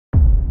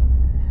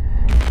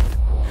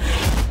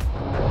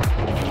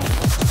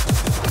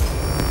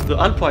The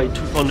Alpride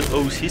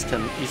 2.0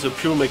 system is a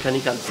pure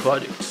mechanical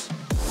product.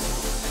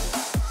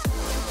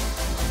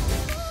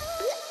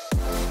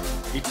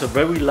 It's a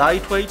very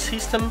lightweight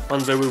system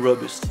and very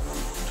robust.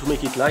 To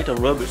make it light and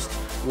robust,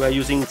 we are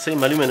using the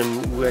same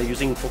aluminum we are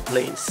using for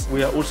planes.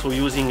 We are also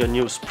using a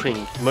new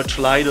spring, much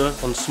lighter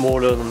and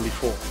smaller than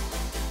before.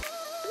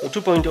 The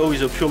 2.0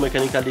 is a pure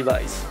mechanical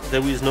device.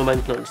 There is no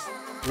maintenance.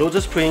 Load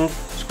the spring,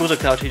 screw the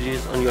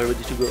cartridges, and you are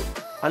ready to go.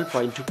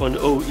 Alpride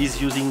 2.0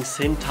 is using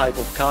same type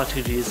of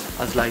cartridges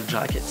as life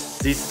jackets.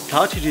 These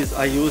cartridges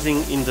are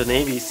using in the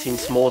Navy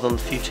since more than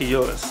 50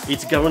 years.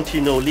 It's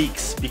guaranteed no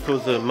leaks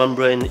because the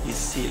membrane is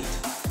sealed.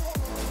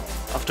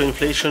 After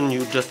inflation,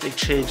 you just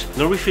exchange.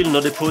 No refill,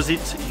 no deposit,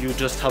 you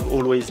just have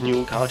always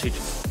new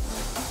cartridges.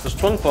 The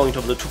strong point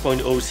of the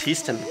 2.0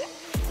 system,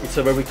 it's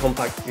a very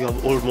compact. You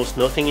have almost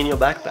nothing in your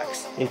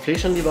backpacks.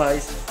 Inflation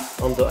device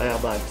and the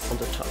airbags on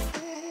the top.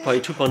 The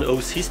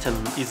 2.0 system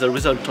is a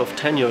result of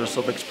 10 years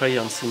of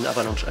experience in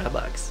avalanche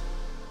airbags.